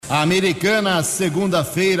Americana,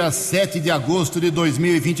 segunda-feira, 7 de agosto de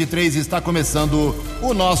 2023, está começando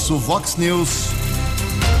o nosso Vox News.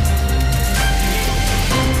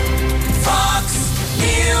 Vox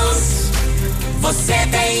News, você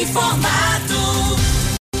bem informado.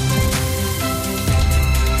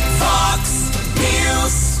 Vox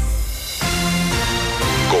News.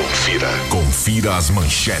 Confira as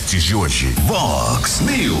manchetes de hoje. Vox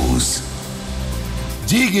News.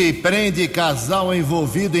 DIG prende casal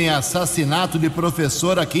envolvido em assassinato de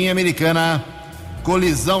professor aqui em Americana.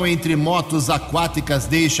 Colisão entre motos aquáticas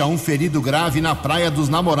deixa um ferido grave na Praia dos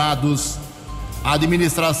Namorados. A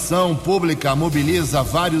administração pública mobiliza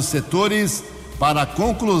vários setores para a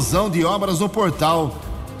conclusão de obras no portal.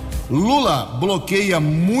 Lula bloqueia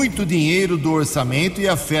muito dinheiro do orçamento e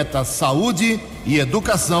afeta saúde e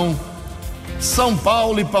educação. São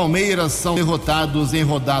Paulo e Palmeiras são derrotados em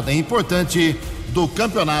rodada importante do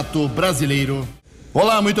Campeonato Brasileiro.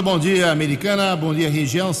 Olá, muito bom dia, Americana, bom dia,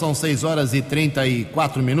 região. São 6 horas e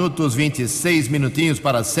 34 minutos, 26 minutinhos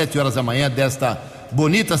para 7 horas da manhã desta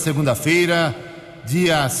bonita segunda-feira,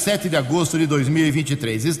 dia 7 de agosto de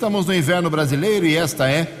 2023. Estamos no inverno brasileiro e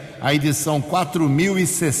esta é a edição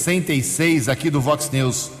 4066 aqui do Vox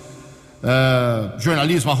News.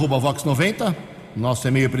 Jornalismo@vox90, nosso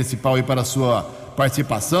e-mail principal e para a sua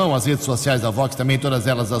participação, as redes sociais da Vox também, todas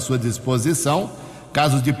elas à sua disposição.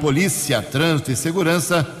 Casos de polícia, trânsito e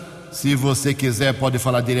segurança, se você quiser pode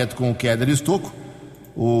falar direto com o Keller Estocco.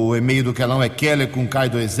 O e-mail do Kelão é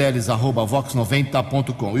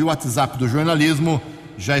keller@vox90.com. E o WhatsApp do jornalismo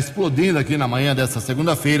já explodindo aqui na manhã desta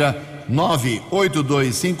segunda-feira,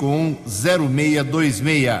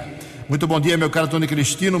 982510626. Muito bom dia, meu caro Tony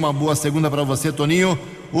Cristino, uma boa segunda para você, Toninho.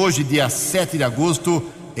 Hoje, dia 7 de agosto,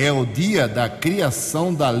 é o dia da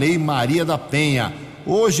criação da Lei Maria da Penha.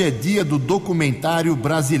 Hoje é dia do documentário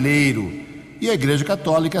brasileiro. E a Igreja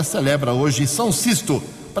Católica celebra hoje São Sisto.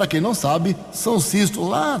 Para quem não sabe, São Sisto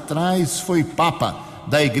lá atrás foi Papa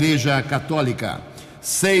da Igreja Católica.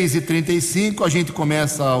 6h35, a gente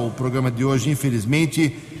começa o programa de hoje,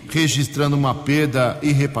 infelizmente, registrando uma perda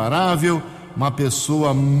irreparável, uma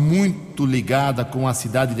pessoa muito ligada com a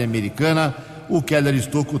cidade de Americana. O Keller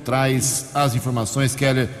Estocco traz as informações.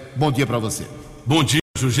 Keller, bom dia para você. Bom dia,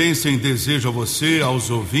 Jugensen. Desejo a você, aos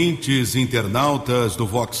ouvintes, internautas do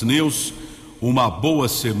Vox News, uma boa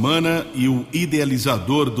semana. E o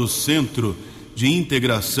idealizador do Centro de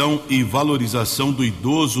Integração e Valorização do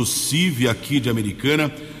Idoso, CIV, aqui de Americana,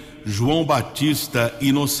 João Batista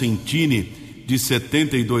Inocentini, de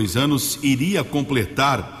 72 anos, iria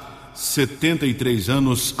completar 73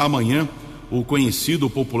 anos amanhã. O conhecido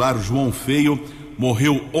popular João Feio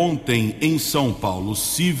morreu ontem em São Paulo. O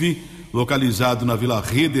CIV, localizado na Vila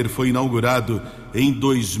Reder, foi inaugurado em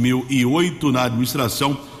 2008 na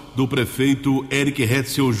administração do prefeito Eric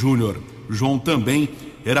Hetzel Júnior. João também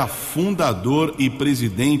era fundador e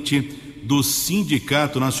presidente do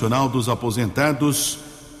Sindicato Nacional dos Aposentados,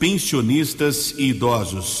 Pensionistas e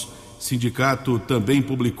Idosos. O sindicato também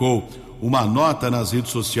publicou uma nota nas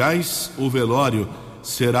redes sociais. O velório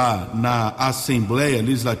será na Assembleia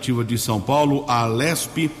Legislativa de São Paulo, a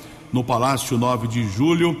Alesp, no Palácio 9 de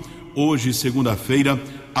Julho, hoje, segunda-feira,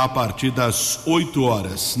 a partir das 8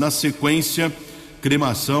 horas. Na sequência,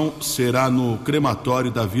 cremação será no crematório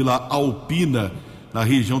da Vila Alpina, na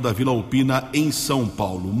região da Vila Alpina, em São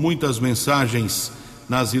Paulo. Muitas mensagens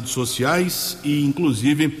nas redes sociais e,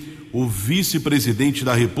 inclusive, o vice-presidente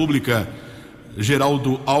da República,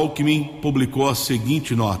 Geraldo Alckmin, publicou a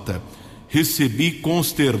seguinte nota: recebi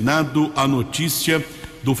consternado a notícia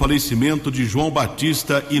do falecimento de João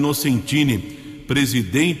Batista Inocentini,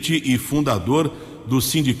 presidente e fundador do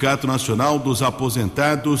Sindicato Nacional dos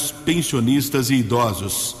Aposentados, Pensionistas e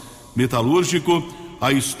Idosos. Metalúrgico,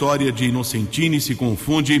 a história de Inocentini se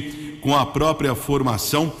confunde com a própria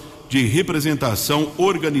formação de representação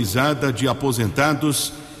organizada de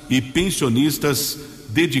aposentados e pensionistas,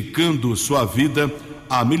 dedicando sua vida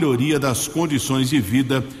à melhoria das condições de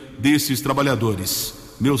vida desses trabalhadores.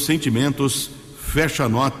 Meus sentimentos, fecha a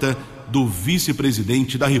nota do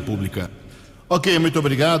vice-presidente da República. Ok, muito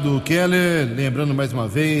obrigado, Keller. Lembrando mais uma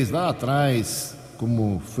vez, lá atrás,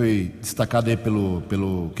 como foi destacado aí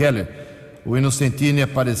pelo Keller, o Inocentini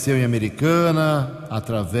apareceu em Americana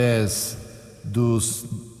através dos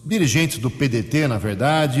dirigentes do PDT, na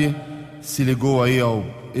verdade, se ligou aí ao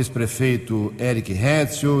ex-prefeito Eric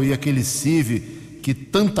Hetzel e aquele CIV que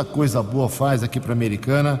tanta coisa boa faz aqui para a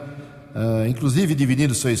Americana, inclusive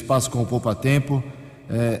dividindo seu espaço com o Poupa Tempo.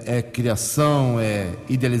 É criação, é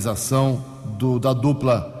idealização da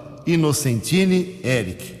dupla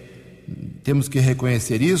Inocentini-Eric. Temos que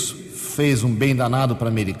reconhecer isso. Fez um bem danado para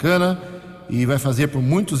a Americana e vai fazer por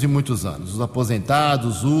muitos e muitos anos. Os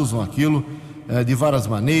aposentados usam aquilo de várias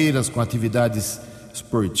maneiras, com atividades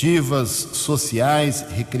esportivas, sociais,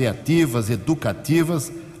 recreativas,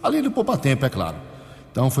 educativas, além do poupa-tempo, é claro.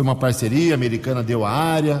 Então foi uma parceria, a Americana deu a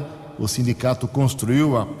área, o sindicato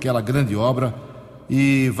construiu aquela grande obra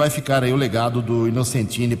e vai ficar aí o legado do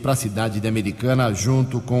Inocentini para a cidade de Americana,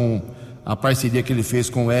 junto com a parceria que ele fez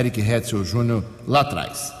com o Eric Hetzel Jr. lá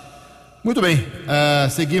atrás. Muito bem,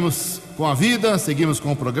 seguimos com a vida, seguimos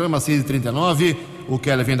com o programa 6h39. O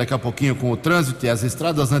Keller vem daqui a pouquinho com o trânsito e as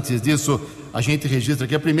estradas. Antes disso, a gente registra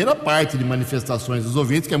aqui a primeira parte de manifestações dos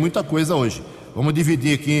ouvintes, que é muita coisa hoje. Vamos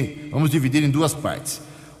dividir em duas partes.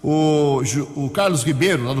 O Carlos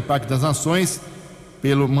Ribeiro, lá do Parque das Nações,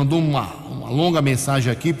 mandou uma longa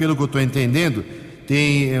mensagem aqui. Pelo que eu estou entendendo,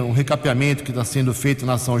 tem um recapeamento que está sendo feito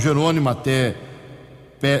na São Jerônimo, até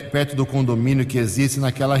perto do condomínio que existe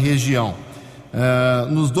naquela região.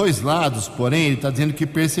 Nos dois lados, porém, ele está dizendo que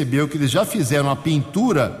percebeu que eles já fizeram a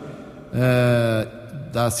pintura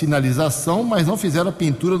da sinalização, mas não fizeram a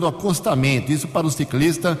pintura do acostamento. Isso para o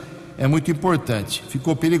ciclista é muito importante.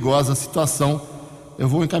 Ficou perigosa a situação. Eu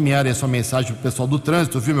vou encaminhar essa mensagem para o pessoal do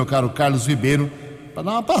trânsito, viu, meu caro Carlos Ribeiro, para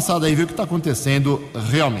dar uma passada aí, ver o que está acontecendo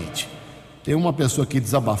realmente. Tem uma pessoa aqui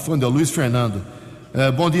desabafando, é o Luiz Fernando.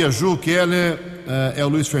 Bom dia, Ju, Keller. É o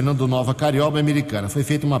Luiz Fernando do Nova Carioba Americana. Foi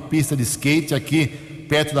feita uma pista de skate aqui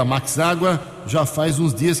perto da Max Água, já faz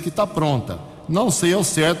uns dias que está pronta. Não sei ao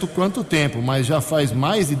certo quanto tempo, mas já faz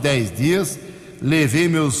mais de 10 dias. Levei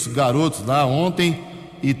meus garotos lá ontem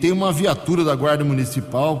e tem uma viatura da Guarda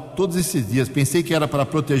Municipal todos esses dias. Pensei que era para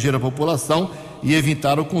proteger a população e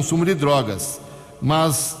evitar o consumo de drogas,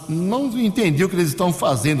 mas não entendi o que eles estão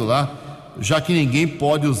fazendo lá, já que ninguém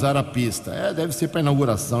pode usar a pista. Deve ser para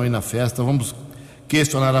inauguração e na festa. Vamos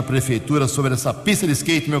questionar a prefeitura sobre essa pista de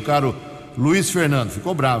skate, meu caro Luiz Fernando.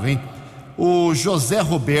 Ficou bravo, hein? O José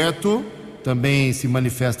Roberto também se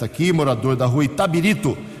manifesta aqui, morador da rua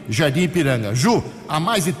Itabirito, Jardim Ipiranga. Ju, há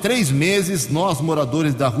mais de 3 meses, nós,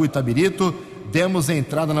 moradores da rua Itabirito, demos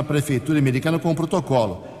entrada na prefeitura americana com o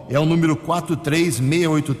protocolo. É o número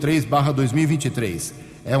 43683/2023.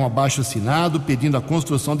 É um abaixo-assinado pedindo a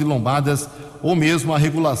construção de lombadas ou mesmo a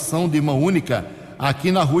regulação de mão única aqui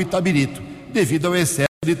na rua Itabirito, devido ao excesso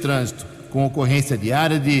de trânsito, com ocorrência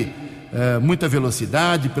diária de muita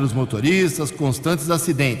velocidade pelos motoristas, constantes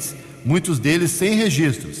acidentes, muitos deles sem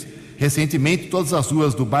registros. Recentemente, todas as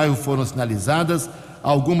ruas do bairro foram sinalizadas,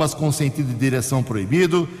 algumas com sentido de direção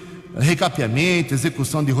proibido, recapeamento,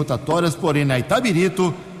 execução de rotatórias, porém na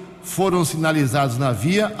Itabirito foram sinalizados na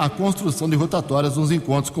via a construção de rotatórias nos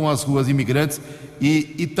encontros com as ruas Imigrantes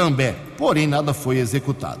e Itambé, porém nada foi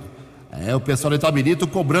executado. O pessoal de Itabirito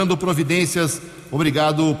cobrando providências.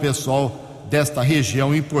 Obrigado, pessoal desta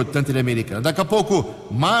região importante da Americana. Daqui a pouco,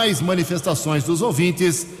 mais manifestações dos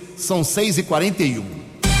ouvintes. São 6h41.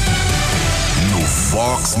 No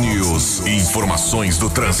Fox News, informações do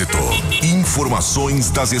trânsito,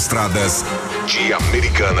 informações das estradas de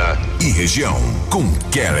Americana e região, com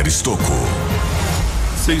Keller Estocco.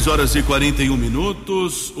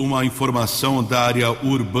 6h41. Uma informação da área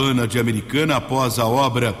urbana de Americana após a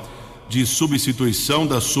obra de substituição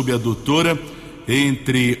da subadutora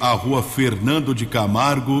entre a rua Fernando de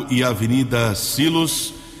Camargo e a Avenida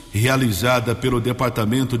Silos, realizada pelo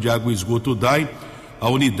Departamento de Água e Esgoto DAI. A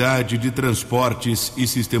unidade de transportes e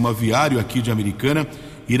sistema viário aqui de Americana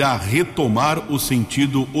irá retomar o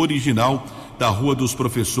sentido original da Rua dos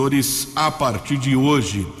Professores a partir de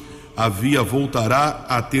hoje. A via voltará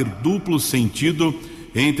a ter duplo sentido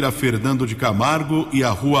entre a Fernando de Camargo e a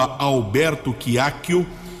Rua Alberto Quiáquio,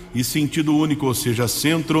 e sentido único, ou seja,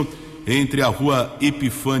 centro, entre a Rua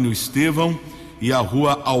Epifânio Estevão e a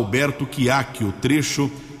Rua Alberto Quiáquio,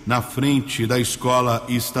 trecho na frente da Escola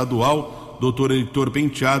Estadual Dr. Heitor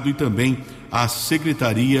Penteado e também a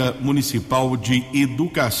Secretaria Municipal de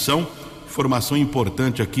Educação. Informação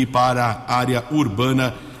importante aqui para a área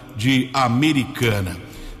urbana de Americana.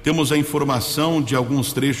 Temos a informação de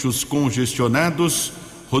alguns trechos congestionados.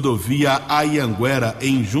 Rodovia Anhanguera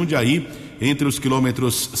em Jundiaí, entre os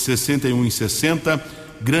quilômetros 61 e 60,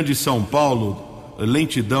 Grande São Paulo,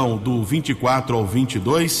 lentidão do 24 ao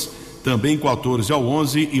 22, também 14 ao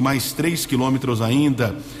 11 e mais 3 quilômetros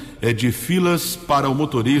ainda de filas para o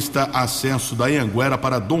motorista, acesso da Anhanguera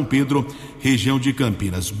para Dom Pedro, região de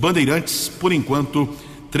Campinas. Bandeirantes, por enquanto,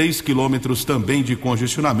 3 quilômetros também de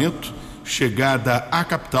congestionamento, chegada à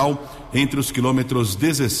capital entre os quilômetros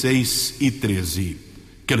 16 e 13.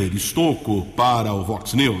 Keller Estocco para o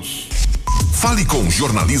Vox News. Fale com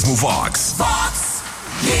Jornalismo Vox. Vox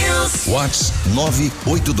News. Vox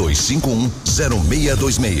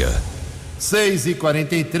 982510626.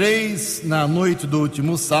 6h43, na noite do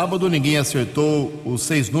último sábado, ninguém acertou os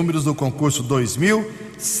 6 números do concurso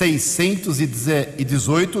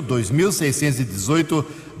 2.618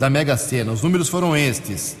 da Mega Sena. Os números foram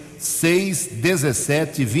estes: 6,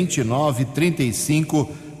 17, 29, 35,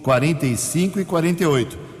 45 e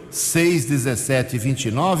 48. 6, 17,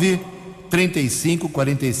 29, 35,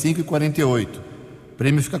 45 e 48. O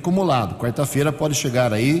prêmio fica acumulado. Quarta-feira pode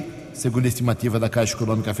chegar aí, segundo a estimativa da Caixa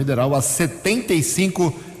Econômica Federal, a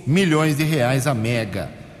 75 milhões de reais a Mega.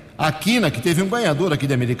 A Quina, que teve um ganhador aqui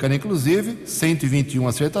de Americana, inclusive, 121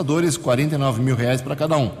 acertadores, 49 mil reais para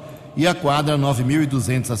cada um. E a quadra,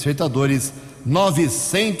 9.200 acertadores,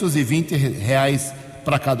 920 reais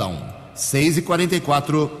para cada um.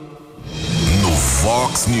 6h44. No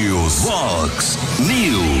Fox News. Fox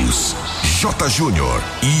News. J. Júnior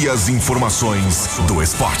e as informações do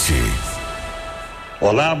esporte.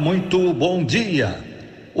 Olá, muito bom dia.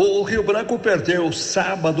 O Rio Branco perdeu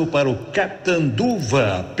sábado para o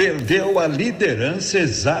Catanduva. Perdeu a liderança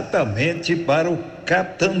exatamente para o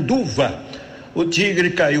Catanduva. O Tigre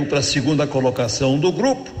caiu para a segunda colocação do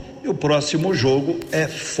grupo e o próximo jogo é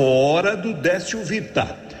fora do Décio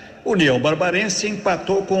Vita. União Barbarense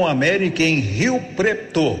empatou com o América em Rio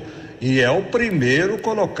Preto e é o primeiro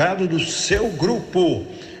colocado do seu grupo.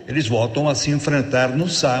 Eles voltam a se enfrentar no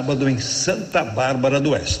sábado em Santa Bárbara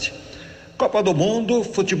do Oeste. Copa do Mundo,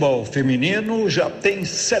 futebol feminino, já tem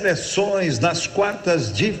seleções nas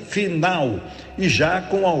quartas de final e já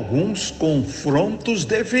com alguns confrontos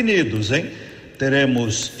definidos, hein?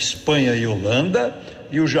 Teremos Espanha e Holanda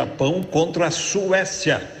e o Japão contra a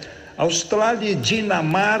Suécia. Austrália e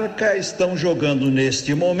Dinamarca estão jogando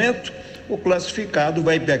neste momento. O classificado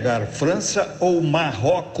vai pegar França ou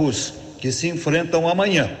Marrocos, que se enfrentam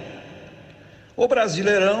amanhã. O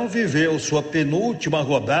Brasileirão viveu sua penúltima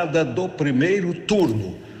rodada do primeiro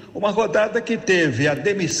turno. Uma rodada que teve a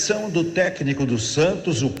demissão do técnico do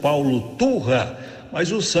Santos, o Paulo Turra,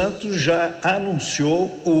 mas o Santos já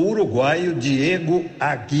anunciou o uruguaio Diego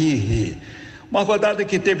Aguirre. Uma rodada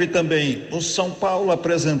que teve também o São Paulo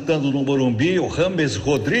apresentando no Morumbi o Rames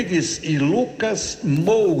Rodrigues e Lucas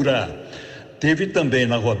Moura. Teve também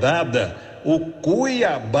na rodada o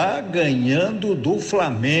Cuiabá ganhando do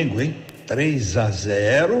Flamengo, hein?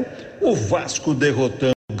 3-0. O Vasco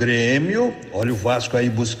derrotando o Grêmio. Olha o Vasco aí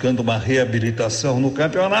buscando uma reabilitação no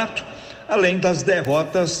campeonato. Além das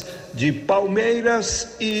derrotas de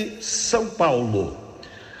Palmeiras e São Paulo.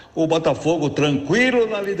 O Botafogo tranquilo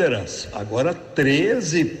na liderança. Agora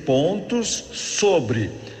 13 pontos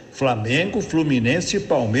sobre Flamengo, Fluminense,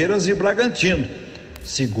 Palmeiras e Bragantino.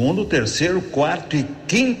 Segundo, terceiro, quarto e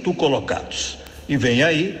quinto colocados. E vem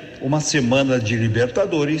aí uma semana de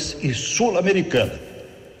Libertadores e Sul-Americana.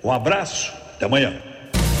 Um abraço, até amanhã.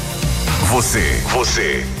 Você,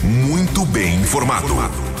 muito bem informado.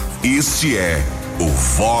 Este é o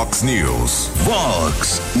Fox News.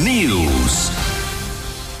 Fox News.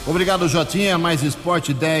 Obrigado, Jotinha. Mais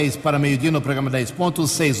esporte, 10 para meio-dia no programa 10 pontos,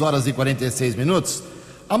 6 horas e 46 minutos.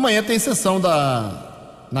 Amanhã tem sessão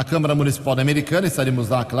na Câmara Municipal da Americana, estaremos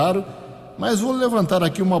lá, claro. Mas vou levantar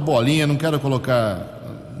aqui uma bolinha, não quero colocar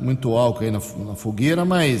muito álcool aí na fogueira,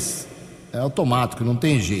 mas é automático, não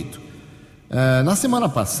tem jeito. Na semana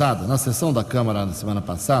passada, na sessão da Câmara na semana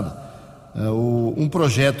passada, um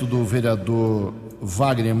projeto do vereador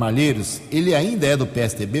Wagner Malheiros, ele ainda é do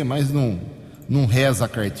PSDB, mas não reza a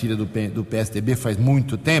cartilha do PSDB faz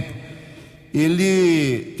muito tempo.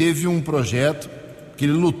 Ele teve um projeto que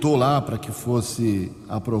ele lutou lá para que fosse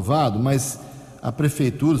aprovado, mas a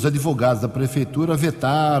prefeitura, os advogados da prefeitura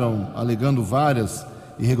vetaram, alegando várias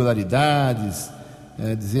irregularidades,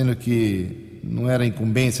 dizendo que não era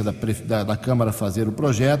incumbência da Câmara fazer o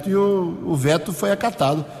projeto, e o veto foi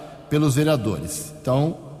acatado pelos vereadores.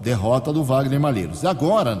 Então, derrota do Wagner Malheiros. E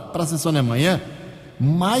agora, para a sessão de amanhã,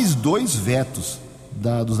 mais 2 vetos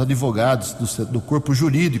dos advogados do corpo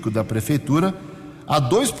jurídico da prefeitura a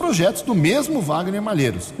 2 projetos do mesmo Wagner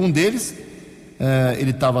Malheiros. Um deles,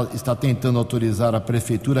 ele está tentando autorizar a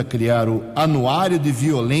prefeitura a criar o Anuário de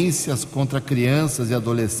Violências contra Crianças e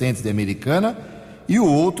Adolescentes de Americana, e o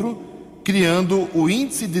outro, criando o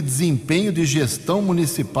Índice de Desempenho de Gestão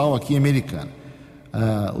Municipal aqui em Americana.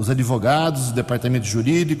 Os advogados, o departamento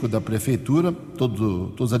jurídico da prefeitura,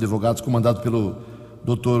 todos os advogados comandados pelo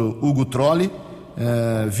Dr. Hugo Trolli,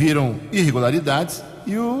 viram irregularidades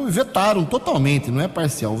e vetaram totalmente, não é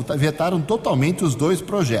parcial, vetaram totalmente os 2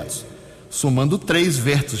 projetos, somando 3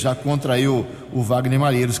 vetos já contra o Wagner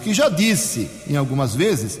Malheiros, que já disse em algumas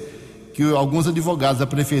vezes que alguns advogados da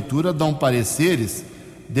prefeitura dão pareceres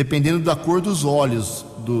dependendo da cor dos olhos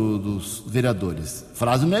dos vereadores. A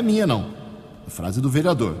frase não é minha, não, a frase é do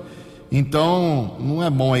vereador. Então, não é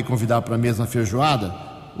bom aí convidar para a mesma feijoada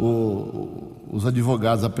os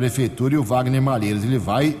advogados da prefeitura e o Wagner Malheiros. Ele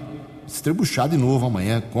vai se trebuchar de novo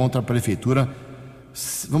amanhã contra a prefeitura.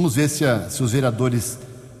 Vamos ver se os vereadores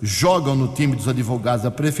jogam no time dos advogados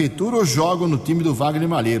da prefeitura ou jogam no time do Wagner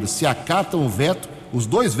Malheiros, se acatam o veto, os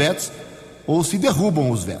dois vetos, ou se derrubam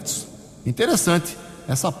os vetos. Interessante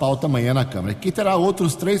essa pauta amanhã na Câmara, que terá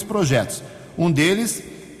outros 3 projetos. Um deles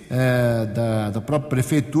da própria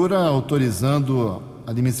prefeitura, autorizando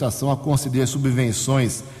a administração a conceder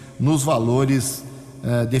subvenções nos valores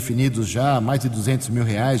definidos já, mais de R$200 mil,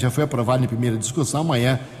 já foi aprovado em primeira discussão,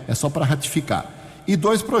 amanhã é só para ratificar. E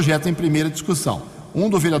 2 projetos em primeira discussão. Um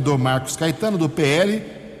do vereador Marcos Caetano, do PL,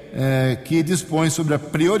 que dispõe sobre a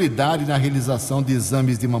prioridade na realização de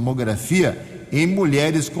exames de mamografia em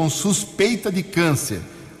mulheres com suspeita de câncer,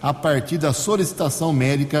 a partir da solicitação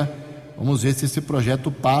médica. Vamos ver se esse projeto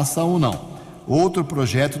passa ou não. Outro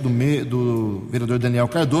projeto do vereador Daniel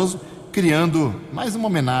Cardoso, criando mais uma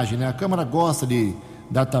homenagem, né? A Câmara gosta de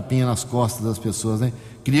dar tapinha nas costas das pessoas, né?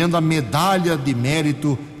 Criando a medalha de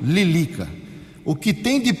mérito Lilica. O que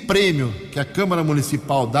tem de prêmio que a Câmara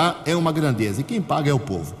Municipal dá é uma grandeza, e quem paga é o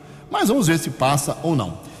povo. Mas vamos ver se passa ou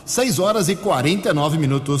não.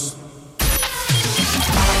 6h49.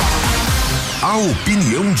 A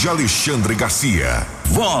opinião de Alexandre Garcia.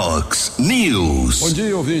 Vox News. Bom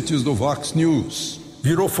dia, ouvintes do Vox News.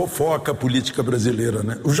 Virou fofoca a política brasileira,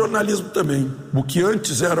 né? O jornalismo também. O que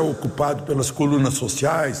antes era ocupado pelas colunas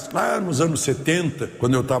sociais, lá nos anos 70,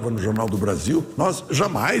 quando eu estava no Jornal do Brasil, nós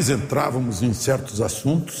jamais entrávamos em certos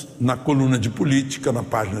assuntos na coluna de política, na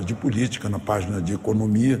página de política, na página de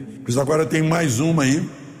economia. Pois agora tem mais uma aí.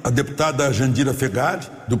 A deputada Jandira Fegali,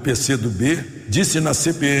 do PCdoB, disse na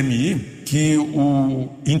CPMI que o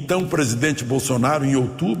então presidente Bolsonaro, em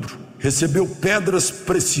outubro, recebeu pedras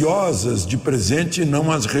preciosas de presente e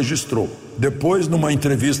não as registrou. Depois, numa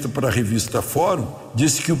entrevista para a revista Fórum,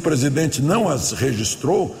 disse que o presidente não as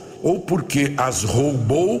registrou ou porque as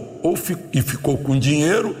roubou e ficou com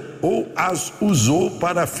dinheiro ou as usou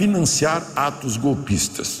para financiar atos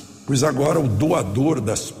golpistas. Pois agora o doador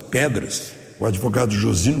das pedras, o advogado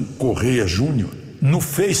Josino Correia Júnior, no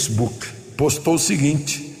Facebook postou o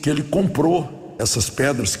seguinte, que ele comprou essas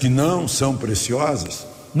pedras que não são preciosas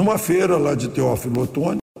numa feira lá de Teófilo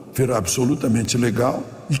Otoni, feira absolutamente legal,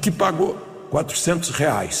 e que pagou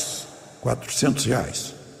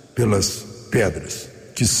R$400 pelas pedras,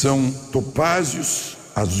 que são topázios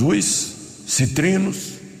azuis,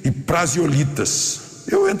 citrinos e praziolitas.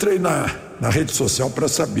 Eu entrei na rede social para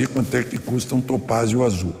saber quanto é que custa um topázio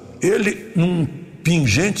azul. Ele, num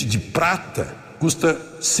pingente de prata, custa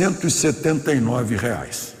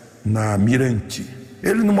R$179 na Mirante.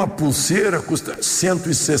 Ele, numa pulseira, custa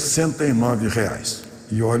R$169.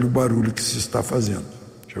 E olha o barulho que se está fazendo.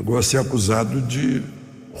 Chegou a ser acusado de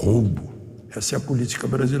roubo. Essa é a política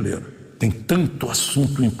brasileira. Tem tanto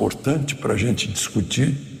assunto importante para a gente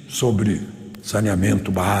discutir sobre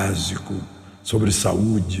saneamento básico, sobre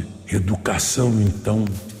saúde, educação, então,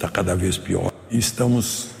 está cada vez pior. E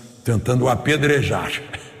estamos tentando apedrejar.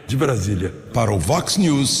 De Brasília. Para o Vox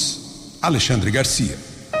News, Alexandre Garcia.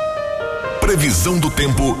 Previsão do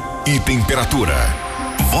tempo e temperatura.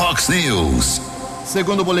 Vox News.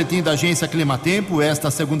 Segundo o boletim da agência Climatempo,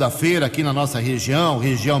 esta segunda-feira aqui na nossa região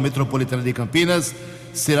metropolitana de Campinas,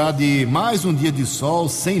 será de mais um dia de sol,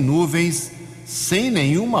 sem nuvens, sem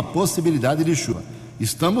nenhuma possibilidade de chuva.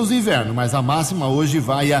 Estamos no inverno, mas a máxima hoje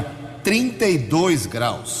vai a 32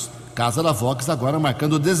 graus. Casa da Vox agora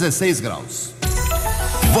marcando 16 graus.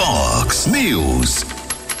 Vox News.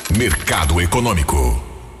 Mercado Econômico.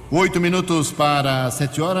 8 para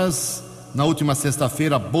 7h. Na última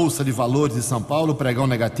sexta-feira, a Bolsa de Valores de São Paulo, pregão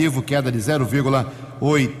negativo, queda de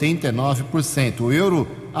 0,89%. O euro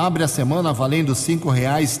abre a semana valendo R$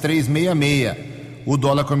 5,366. O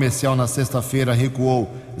dólar comercial na sexta-feira recuou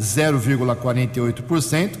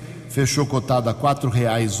 0,48%, fechou cotado a R$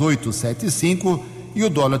 4,875. E o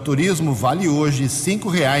dólar turismo vale hoje R$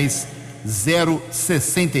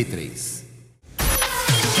 5,063.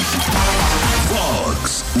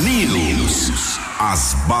 Vox News.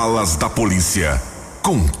 As balas da polícia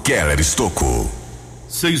com Keller Estocco.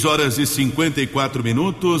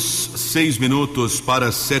 6h54, 6 minutos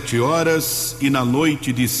para 7h. E na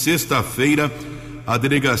noite de sexta-feira, a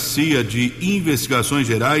Delegacia de Investigações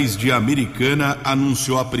Gerais de Americana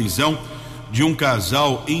anunciou a prisão de um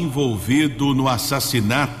casal envolvido no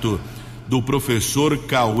assassinato do professor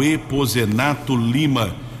Cauê Pozenato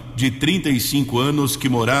Lima, de 35 anos, que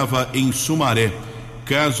morava em Sumaré.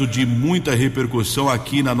 Caso de muita repercussão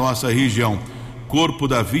aqui na nossa região. Corpo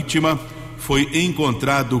da vítima foi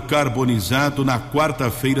encontrado carbonizado na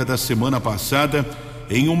quarta-feira da semana passada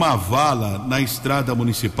em uma vala na estrada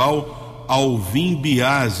municipal Alvim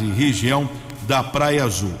Biase, região da Praia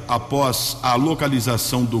Azul. Após a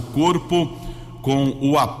localização do corpo, com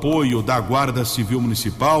o apoio da Guarda Civil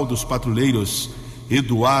Municipal, dos patrulheiros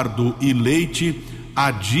Eduardo e Leite, a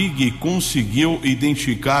DIG conseguiu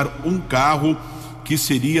identificar um carro que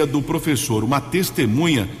seria do professor. Uma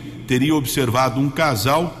testemunha teria observado um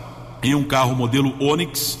casal em um carro modelo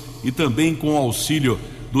Onix e também com auxílio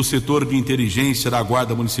do setor de inteligência da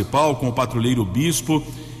Guarda Municipal, com o patrulheiro Bispo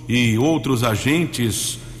e outros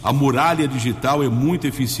agentes. A muralha digital é muito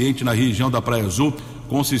eficiente na região da Praia Azul,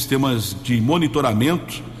 com sistemas de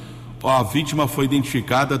monitoramento. A vítima foi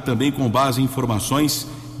identificada também com base em informações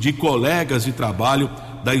de colegas de trabalho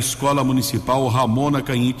da Escola Municipal Ramona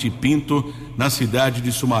Canhete Pinto, na cidade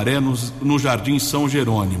de Sumaré, no Jardim São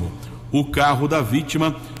Jerônimo. O carro da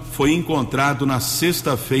vítima foi encontrado na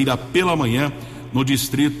sexta-feira pela manhã no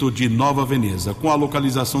distrito de Nova Veneza. Com a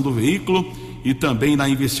localização do veículo e também na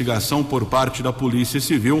investigação por parte da Polícia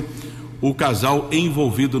Civil, o casal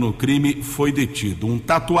envolvido no crime foi detido. Um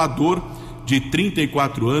tatuador de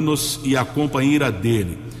 34 anos e a companheira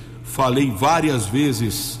dele. Falei várias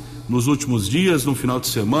vezes nos últimos dias, no final de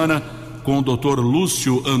semana, com o Dr.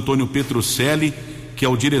 Lúcio Antônio Petrucelli, que é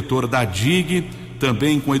o diretor da DIG,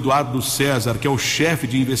 também com Eduardo César, que é o chefe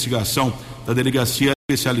de investigação da Delegacia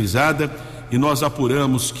Especializada, e nós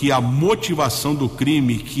apuramos que a motivação do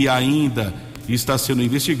crime, que ainda está sendo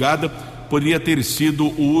investigada, poderia ter sido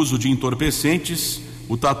o uso de entorpecentes.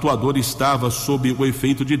 O tatuador estava sob o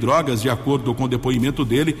efeito de drogas, de acordo com o depoimento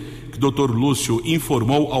dele, que o Dr. Lúcio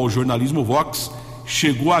informou ao jornalismo Vox.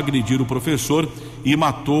 Chegou a agredir o professor e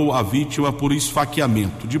matou a vítima por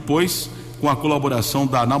esfaqueamento. Depois, com a colaboração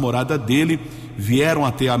da namorada dele, vieram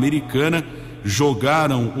até a Americana,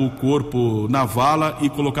 jogaram o corpo na vala e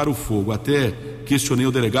colocaram fogo. Até questionei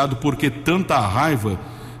o delegado por que tanta raiva,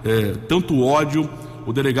 tanto ódio.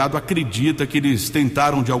 O delegado acredita que eles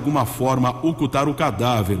tentaram de alguma forma ocultar o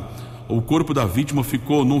cadáver. O corpo da vítima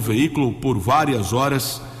ficou no veículo por várias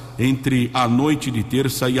horas entre a noite de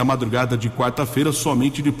terça e a madrugada de quarta-feira.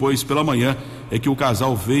 Somente depois pela manhã é que o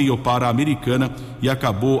casal veio para a Americana e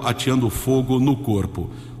acabou ateando fogo no corpo.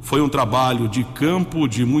 Foi um trabalho de campo,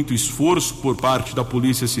 de muito esforço por parte da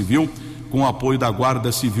Polícia Civil, com o apoio da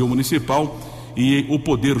Guarda Civil Municipal, e o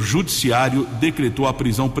Poder Judiciário decretou a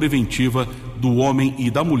prisão preventiva do homem e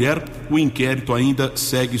da mulher. O inquérito ainda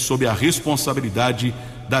segue sob a responsabilidade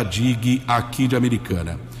da DIG aqui de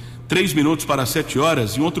Americana. 3 minutos para 7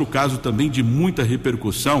 horas, em outro caso também de muita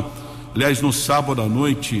repercussão. Aliás, no sábado à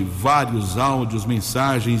noite, vários áudios,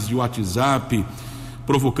 mensagens de WhatsApp,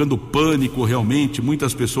 provocando pânico realmente,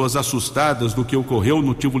 muitas pessoas assustadas do que ocorreu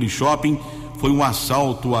no Tivoli Shopping. Foi um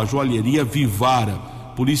assalto à joalheria Vivara.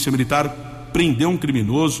 Polícia Militar prendeu um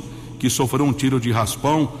criminoso que sofreu um tiro de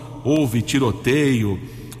raspão, houve tiroteio,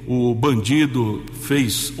 o bandido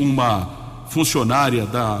fez uma funcionária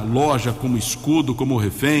da loja como escudo, como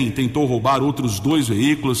refém, tentou roubar outros 2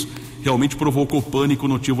 veículos, realmente provocou pânico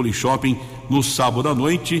no Tivoli Shopping no sábado à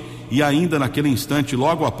noite. E ainda naquele instante,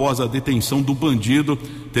 logo após a detenção do bandido,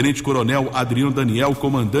 Tenente Coronel Adriano Daniel,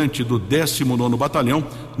 comandante do 19º Batalhão,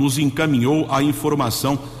 nos encaminhou a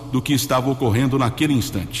informação do que estava ocorrendo naquele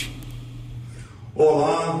instante.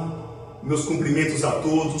 Olá, meus cumprimentos a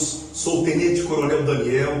todos. Sou o Tenente Coronel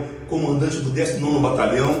Daniel, comandante do 19º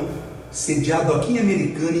Batalhão, sediado aqui em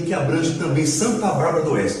Americana e que abrange também Santa Bárbara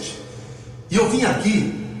do Oeste. E eu vim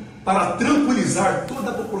aqui para tranquilizar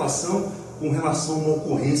toda a população com relação a uma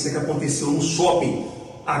ocorrência que aconteceu no shopping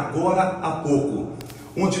agora há pouco,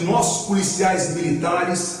 onde nossos policiais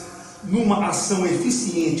militares, numa ação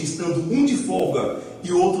eficiente, estando um de folga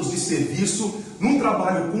e outros de serviço, num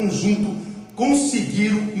trabalho conjunto,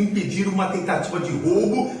 conseguiram impedir uma tentativa de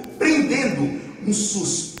roubo, prendendo um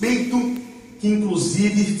suspeito que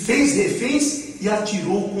inclusive fez reféns e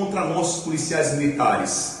atirou contra nossos policiais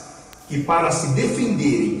militares, que para se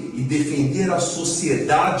defenderem e defender a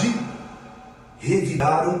sociedade,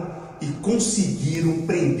 reviraram e conseguiram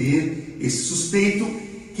prender esse suspeito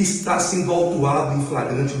que está sendo autuado em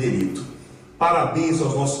flagrante delito. Parabéns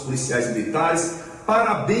aos nossos policiais militares,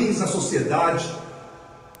 parabéns à sociedade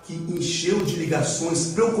que encheu de ligações,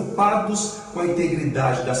 preocupados com a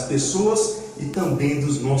integridade das pessoas e também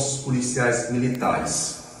dos nossos policiais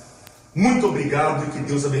militares. Muito obrigado e que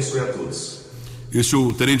Deus abençoe a todos. Este é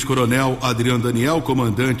o Tenente Coronel Adriano Daniel,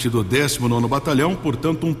 comandante do 19º Batalhão,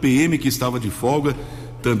 portanto um PM que estava de folga,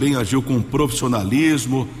 também agiu com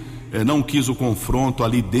profissionalismo, não quis o confronto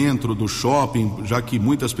ali dentro do shopping, já que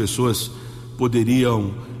muitas pessoas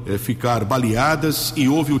poderiam ficar baleadas e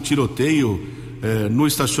houve o tiroteio no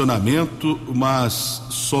estacionamento, mas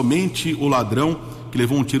somente o ladrão que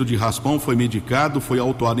levou um tiro de raspão foi medicado, foi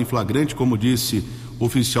autuado em flagrante, como disse o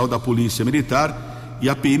oficial da Polícia Militar, e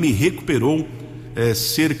a PM recuperou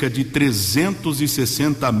cerca de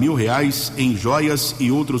R$360 mil em joias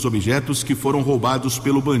e outros objetos que foram roubados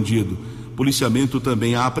pelo bandido. O policiamento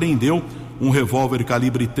também apreendeu um revólver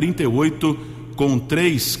calibre 38 com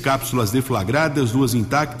 3 cápsulas deflagradas, 2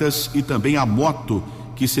 intactas, e também a moto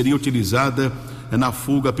que seria utilizada na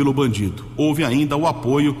fuga pelo bandido. Houve ainda o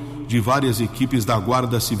apoio de várias equipes da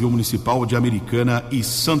Guarda Civil Municipal de Americana e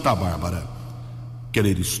Santa Bárbara.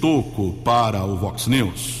 Keller Estocco para o Vox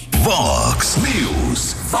News. Vox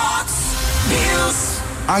News. Vox News.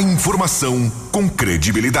 A informação com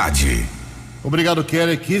credibilidade. Obrigado,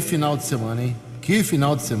 Keller. Que final de semana, hein? Que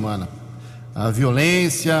final de semana. A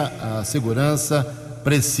violência, a segurança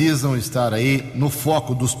precisam estar aí no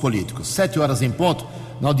foco dos políticos. 7h em ponto,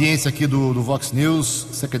 na audiência aqui do Vox News,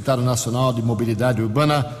 secretário nacional de Mobilidade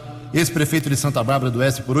Urbana, ex-prefeito de Santa Bárbara do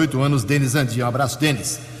Oeste por 8 anos, Denis Andia. Um abraço,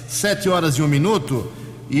 Denis. 7h01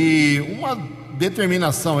 e uma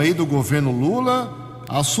determinação aí do governo Lula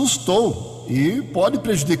assustou e pode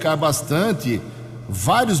prejudicar bastante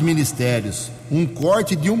vários ministérios. Um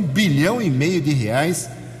corte de R$1,5 bilhão de reais,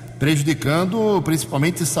 prejudicando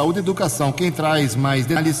principalmente saúde e educação. Quem traz mais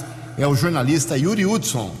detalhes é o jornalista Yuri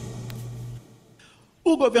Hudson.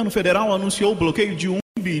 O governo federal anunciou o bloqueio de R$1,5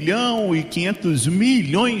 bilhão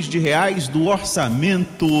do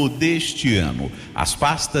orçamento deste ano. As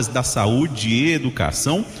pastas da saúde e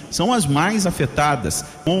educação são as mais afetadas,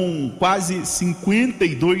 com quase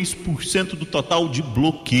 52% do total de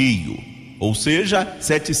bloqueio. Ou seja,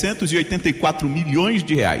 R$784 milhões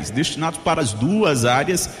destinados para as duas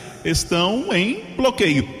áreas estão em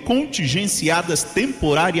bloqueio, contingenciadas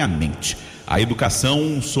temporariamente. A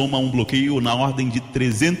educação soma um bloqueio na ordem de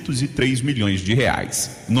R$303 milhões.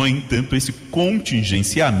 No entanto, esse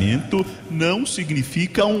contingenciamento não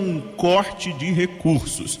significa um corte de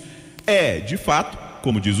recursos. É, de fato,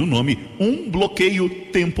 como diz o nome, um bloqueio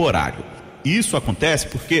temporário. Isso acontece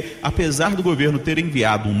porque, apesar do governo ter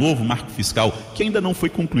enviado um novo marco fiscal que ainda não foi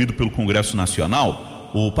concluído pelo Congresso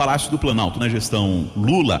Nacional, o Palácio do Planalto, na gestão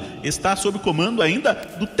Lula, está sob comando ainda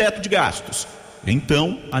do teto de gastos.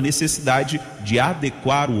 Então, a necessidade de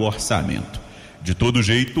adequar o orçamento. De todo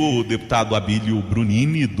jeito, o deputado Abílio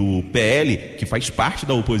Brunini, do PL, que faz parte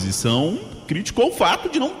da oposição, criticou o fato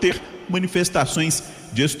de não ter manifestações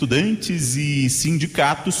de estudantes e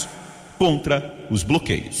sindicatos contra os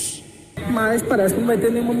bloqueios. Mas parece que não vai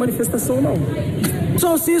ter nenhuma manifestação, não.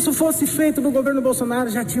 Só se isso fosse feito no governo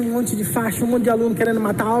Bolsonaro, já tinha um monte de faixa, um monte de aluno querendo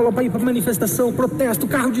matar a aula para ir para manifestação, protesto,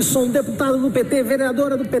 carro de som, deputado do PT,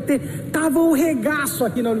 vereadora do PT. Tava um regaço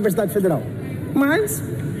aqui na Universidade Federal. Mas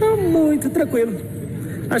tá muito tranquilo.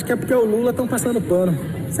 Acho que é porque o Lula estão passando pano.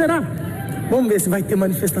 Será? Vamos ver se vai ter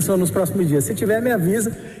manifestação nos próximos dias. Se tiver, me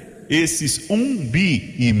avisa. Esses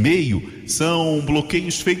R$1,5 bilhão são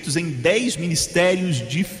bloqueios feitos em 10 ministérios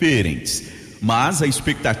diferentes. Mas a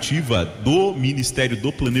expectativa do Ministério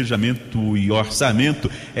do Planejamento e Orçamento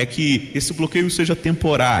é que esse bloqueio seja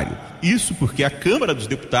temporário. Isso porque a Câmara dos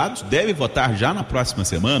Deputados deve votar já na próxima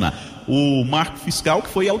semana o marco fiscal que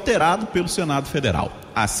foi alterado pelo Senado Federal.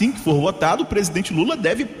 Assim que for votado, o presidente Lula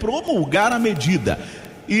deve promulgar a medida.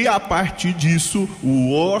 E a partir disso,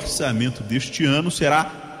 o orçamento deste ano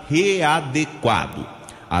será readequado.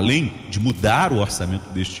 Além de mudar o orçamento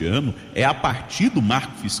deste ano, é a partir do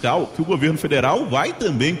marco fiscal que o governo federal vai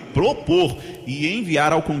também propor e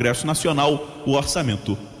enviar ao Congresso Nacional o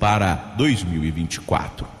orçamento para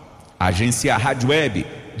 2024. Agência Rádio Web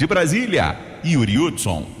de Brasília, Yuri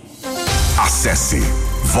Hudson. Acesse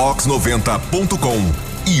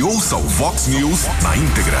vox90.com e ouça o Vox News na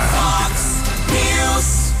íntegra. Vox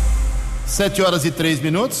News.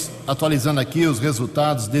 7h03, atualizando aqui os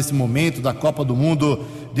resultados desse momento da Copa do Mundo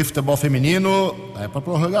de futebol feminino. É para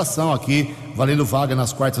prorrogação aqui, valendo vaga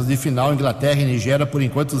nas quartas de final. Inglaterra e Nigéria, por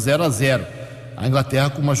enquanto 0-0. A Inglaterra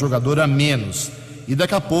com uma jogadora a menos. E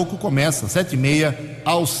daqui a pouco começa, 7h30,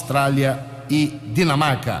 Austrália e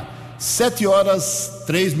Dinamarca.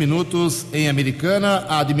 7h03 em Americana.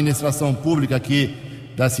 A administração pública aqui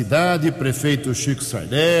da cidade, prefeito Chico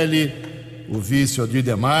Sardelli, o vice Odir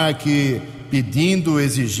Demarque,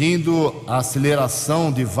 exigindo a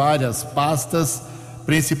aceleração de várias pastas,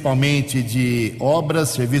 principalmente de obras,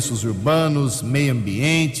 serviços urbanos, meio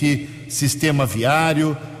ambiente, sistema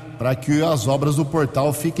viário, para que as obras do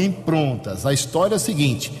portal fiquem prontas. A história é a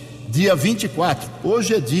seguinte: dia 24,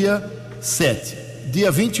 hoje é dia 7,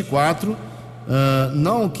 dia 24,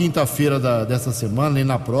 não quinta-feira dessa semana, nem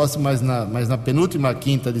na próxima, mas na penúltima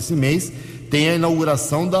quinta desse mês, tem a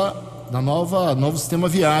inauguração da novo sistema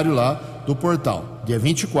viário lá do portal, dia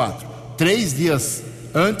 24. 3 dias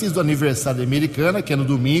antes do aniversário da Americana, que é no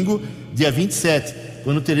domingo, dia 27,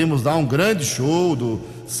 quando teremos lá um grande show do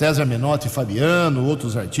César Menotti e Fabiano,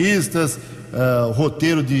 outros artistas, o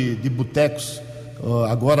roteiro de botecos,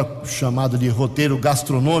 agora chamado de roteiro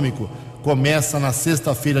gastronômico, começa na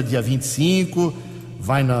sexta-feira, dia 25,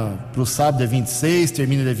 vai para o sábado, dia 26,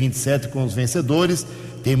 termina dia 27 com os vencedores.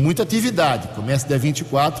 Tem muita atividade, começa dia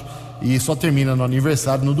 24 e só termina no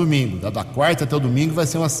aniversário no domingo. Da quarta até o domingo vai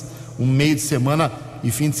ser um meio de semana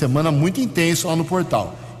e fim de semana muito intenso lá no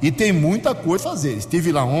portal. E tem muita coisa a fazer.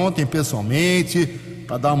 Estive lá ontem pessoalmente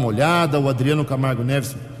para dar uma olhada. O Adriano Camargo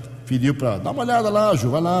Neves pediu para dar uma olhada lá, Ju,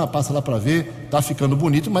 vai lá, passa lá para ver. Tá ficando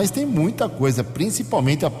bonito, mas tem muita coisa,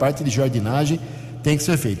 principalmente a parte de jardinagem tem que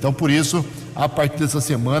ser feita. Então, por isso, a partir dessa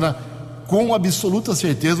semana, com absoluta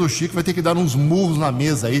certeza, o Chico vai ter que dar uns murros na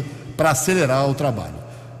mesa aí para acelerar o trabalho.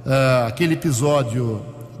 Aquele episódio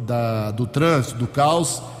do trânsito, do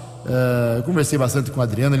caos, eu conversei bastante com o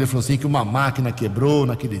Adriano. Ele falou assim que uma máquina quebrou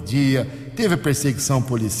naquele dia, teve a perseguição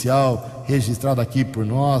policial registrada aqui por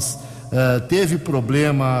nós, teve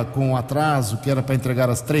problema com atraso, que era para entregar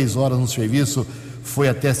às 3 horas no serviço, foi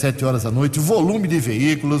até 7 horas da noite, volume de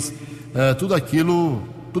veículos,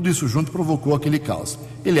 tudo isso junto provocou aquele caos.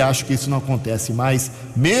 Ele acha que isso não acontece mais,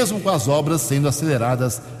 mesmo com as obras sendo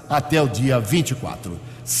aceleradas até o dia 24.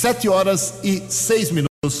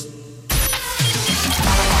 7h06.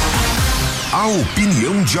 A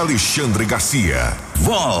opinião de Alexandre Garcia.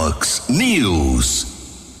 Vox News.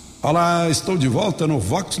 Olá, estou de volta no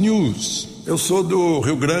Vox News. Eu sou do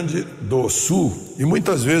Rio Grande do Sul e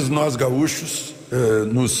muitas vezes nós gaúchos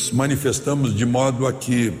nos manifestamos de modo a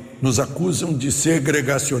que nos acusam de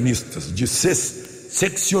segregacionistas, de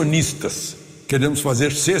seccionistas. Queremos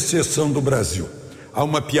fazer secessão do Brasil. Há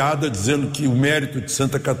uma piada dizendo que o mérito de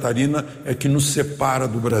Santa Catarina é que nos separa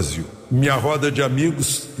do Brasil. Minha roda de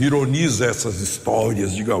amigos ironiza essas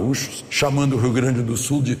histórias de gaúchos, chamando o Rio Grande do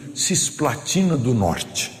Sul de Cisplatina do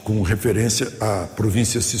Norte, com referência à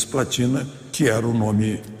província Cisplatina, que era o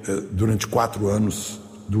nome durante 4 anos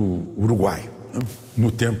do Uruguai, né? No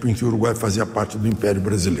tempo em que o Uruguai fazia parte do Império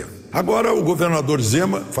Brasileiro. Agora o governador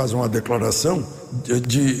Zema faz uma declaração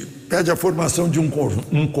pede a formação de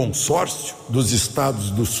um consórcio dos estados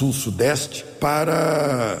do Sul-Sudeste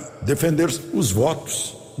para defender os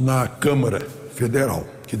votos na Câmara Federal,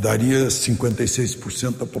 que daria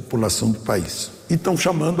 56% da população do país. E estão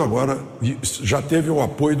chamando agora, já teve o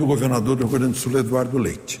apoio do governador do Rio Grande do Sul, Eduardo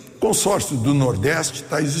Leite. O consórcio do Nordeste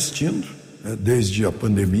está existindo, né, desde a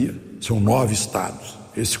pandemia, são 9 estados.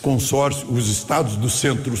 Esse consórcio, os estados do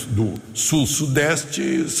centro do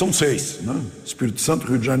sul-sudeste são 6, né? Espírito Santo,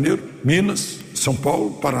 Rio de Janeiro, Minas, São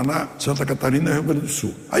Paulo, Paraná, Santa Catarina e Rio Grande do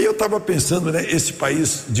Sul. Aí eu estava pensando, né, esse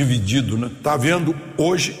país dividido, né? Está havendo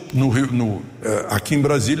hoje, aqui em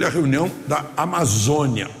Brasília, a reunião da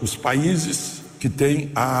Amazônia, os países que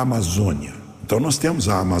têm a Amazônia. Então nós temos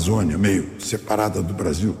a Amazônia meio separada do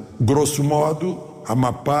Brasil. Grosso modo,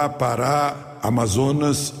 Amapá, Pará,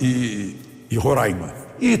 Amazonas e Roraima.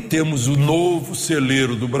 E temos o novo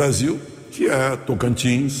celeiro do Brasil, que é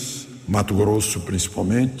Tocantins, Mato Grosso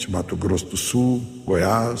principalmente, Mato Grosso do Sul,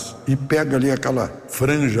 Goiás, e pega ali aquela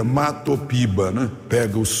franja Matopiba, né?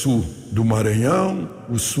 Pega o sul do Maranhão,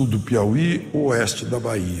 o sul do Piauí, o oeste da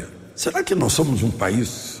Bahia. Será que nós somos um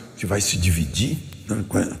país que vai se dividir, né,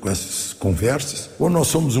 com essas conversas? Ou nós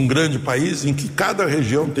somos um grande país em que cada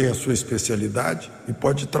região tem a sua especialidade e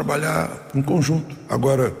pode trabalhar em conjunto?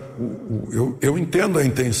 Agora, eu entendo a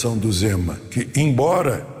intenção do Zema, que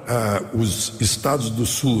embora os estados do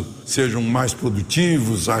Sul sejam mais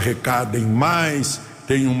produtivos, arrecadem mais,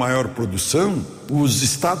 tenham maior produção, os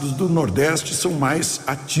estados do Nordeste são mais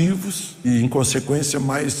ativos e, em consequência,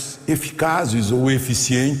 mais eficazes ou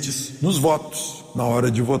eficientes nos votos, na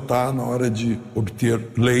hora de votar, na hora de obter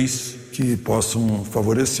leis que possam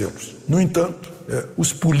favorecê-los. No entanto,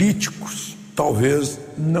 os políticos talvez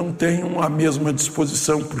não tenham a mesma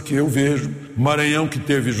disposição, porque eu vejo Maranhão, que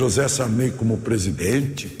teve José Sarney como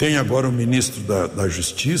presidente, tem agora o ministro da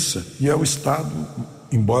Justiça, e é o estado,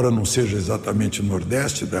 embora não seja exatamente o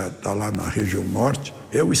Nordeste, está lá na região Norte,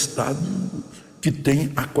 é o estado que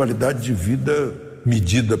tem a qualidade de vida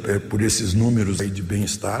medida por esses números aí de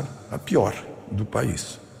bem-estar, a pior do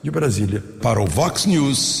país. De Brasília. Para o Vox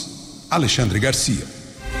News, Alexandre Garcia.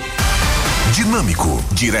 Dinâmico,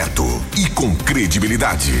 direto e com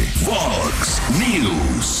credibilidade. Vox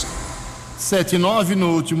News. 7:09.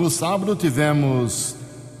 No último sábado tivemos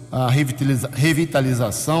a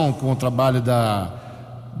revitalização com o trabalho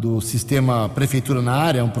do sistema Prefeitura na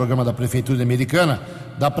Área, um programa da Prefeitura Americana,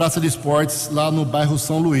 da Praça de Esportes lá no bairro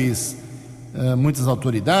São Luís. Muitas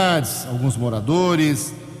autoridades, alguns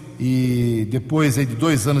moradores, e depois de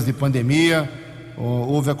 2 anos de pandemia,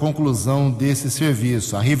 houve a conclusão desse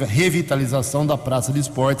serviço, a revitalização da Praça de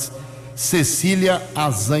Esportes Cecília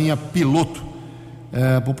Azanha Piloto.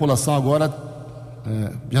 A população agora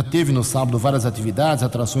já teve no sábado várias atividades,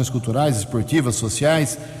 atrações culturais, esportivas,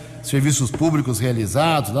 sociais, serviços públicos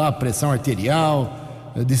realizados, pressão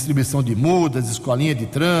arterial, distribuição de multas, escolinha de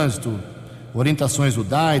trânsito, orientações do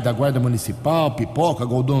DAI, da Guarda Municipal, pipoca,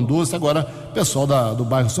 algodão doce. Agora o pessoal do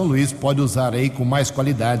bairro São Luís pode usar aí com mais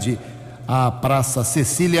qualidade a Praça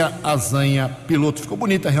Cecília Azanha Piloto. Ficou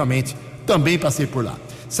bonita realmente, também passei por lá.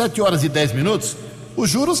 7h10. Os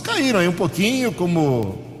juros caíram aí um pouquinho,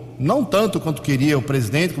 não tanto quanto queria o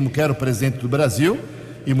presidente, como quer o presidente do Brasil,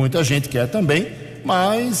 e muita gente quer também,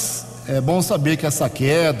 mas é bom saber que essa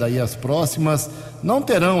queda e as próximas não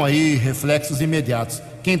terão aí reflexos imediatos.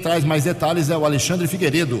 Quem traz mais detalhes é o Alexandre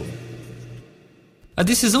Figueiredo. A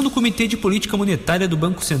decisão do Comitê de Política Monetária do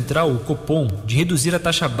Banco Central, o Copom, de reduzir a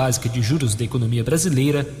taxa básica de juros da economia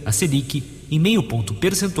brasileira, a Selic, em meio ponto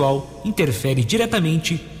percentual, interfere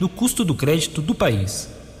diretamente no custo do crédito do país.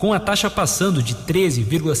 Com a taxa passando de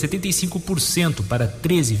 13,75% para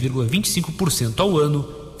 13,25% ao ano,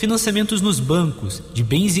 financiamentos nos bancos de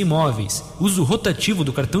bens e imóveis, uso rotativo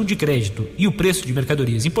do cartão de crédito e o preço de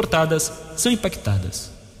mercadorias importadas são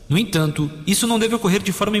impactadas. No entanto, isso não deve ocorrer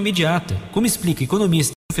de forma imediata, como explica a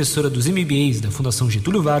economista e professora dos MBAs da Fundação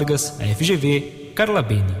Getúlio Vargas, a FGV, Carla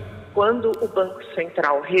Beni. Quando o Banco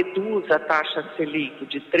Central reduz a taxa Selic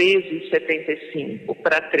de 13,75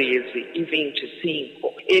 para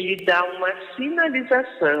 13,25, ele dá uma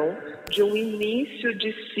sinalização de um início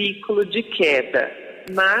de ciclo de queda,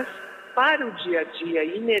 mas para o dia a dia,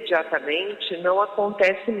 imediatamente, não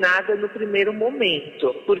acontece nada no primeiro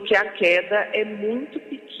momento, porque a queda é muito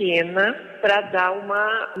pequena para dar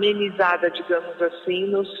uma amenizada, digamos assim,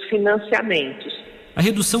 nos financiamentos. A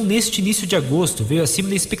redução neste início de agosto veio acima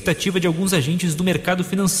da expectativa de alguns agentes do mercado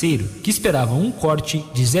financeiro, que esperavam um corte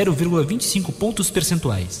de 0,25 pontos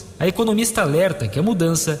percentuais. A economista alerta que a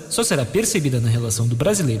mudança só será percebida na relação do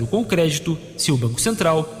brasileiro com o crédito se o Banco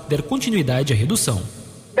Central der continuidade à redução.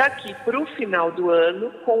 Daqui para o final do ano,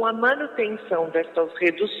 com a manutenção dessas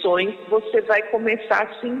reduções, você vai começar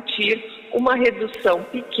a sentir uma redução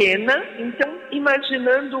pequena, então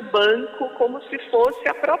imaginando o banco como se fosse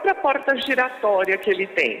a própria porta giratória que ele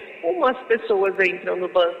tem. Umas pessoas entram no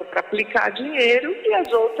banco para aplicar dinheiro e as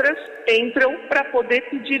outras entram para poder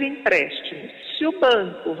pedir empréstimos. Se o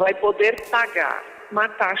banco vai poder pagar uma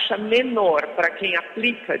taxa menor para quem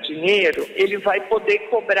aplica dinheiro, ele vai poder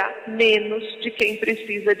cobrar menos de quem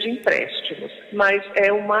precisa de empréstimos. Mas é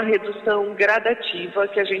uma redução gradativa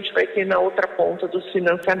que a gente vai ter na outra ponta dos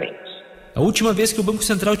financiamentos. A última vez que o Banco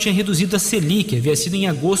Central tinha reduzido a Selic havia sido em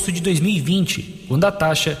agosto de 2020, quando a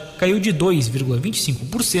taxa caiu de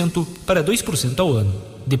 2,25% para 2% ao ano.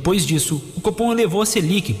 Depois disso, o Copom elevou a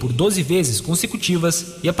Selic por 12 vezes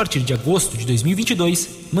consecutivas e, a partir de agosto de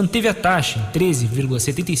 2022, manteve a taxa em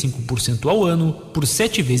 13,75% ao ano por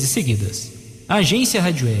 7 vezes seguidas. A Agência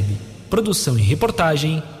Rádio Web, produção e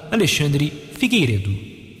reportagem, Alexandre Figueiredo.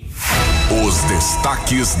 Os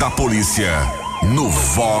destaques da polícia no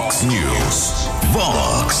Vox News.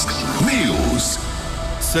 Vox News.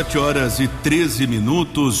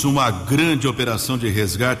 7h13. Uma grande operação de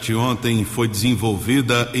resgate ontem foi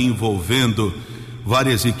desenvolvida envolvendo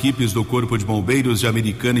várias equipes do Corpo de Bombeiros de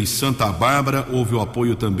Americana e Santa Bárbara. Houve o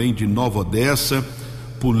apoio também de Nova Odessa,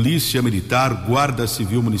 Polícia Militar, Guarda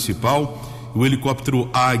Civil Municipal, o helicóptero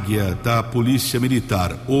Águia da Polícia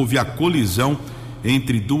Militar. Houve a colisão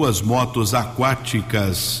entre duas motos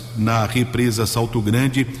aquáticas na represa Salto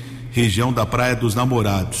Grande, região da Praia dos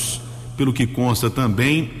Namorados. Pelo que consta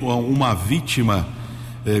também, uma vítima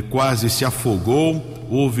quase se afogou.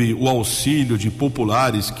 Houve o auxílio de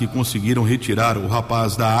populares que conseguiram retirar o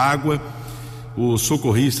rapaz da água. Os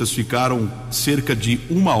socorristas ficaram cerca de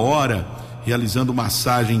 1 hora realizando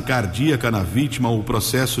massagem cardíaca na vítima. O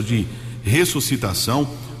processo de ressuscitação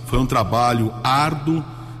foi um trabalho árduo,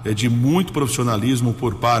 de muito profissionalismo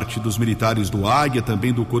por parte dos militares do Águia,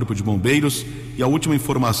 também do Corpo de Bombeiros. E a última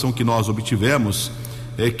informação que nós obtivemos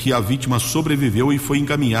é que a vítima sobreviveu e foi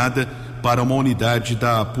encaminhada para uma unidade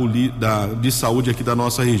de saúde aqui da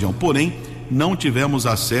nossa região. Porém, não tivemos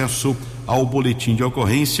acesso ao boletim de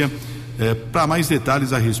ocorrência. Para mais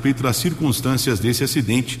detalhes a respeito das circunstâncias desse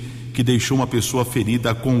acidente que deixou uma pessoa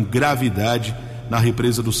ferida com gravidade na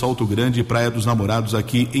represa do Salto Grande, Praia dos Namorados,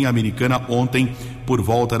 aqui em Americana, ontem por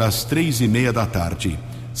volta das 3:30 da tarde.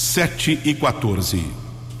 7:14.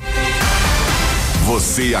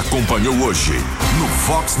 Você acompanhou hoje no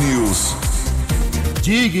Fox News.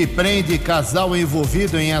 DIG prende casal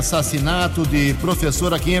envolvido em assassinato de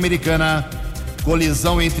professor aqui em Americana.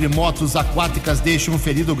 Colisão entre motos aquáticas deixa um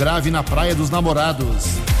ferido grave na Praia dos Namorados.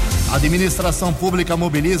 A administração pública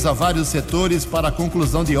mobiliza vários setores para a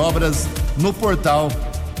conclusão de obras no portal.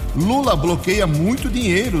 Lula bloqueia muito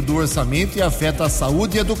dinheiro do orçamento e afeta a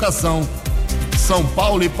saúde e educação. São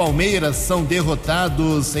Paulo e Palmeiras são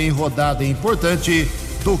derrotados em rodada importante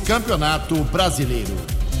do Campeonato Brasileiro.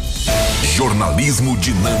 Jornalismo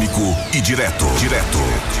dinâmico e direto.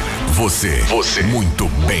 Você muito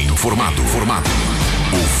bem informado.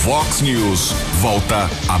 O Fox News volta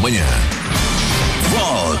amanhã.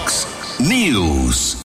 Fox News.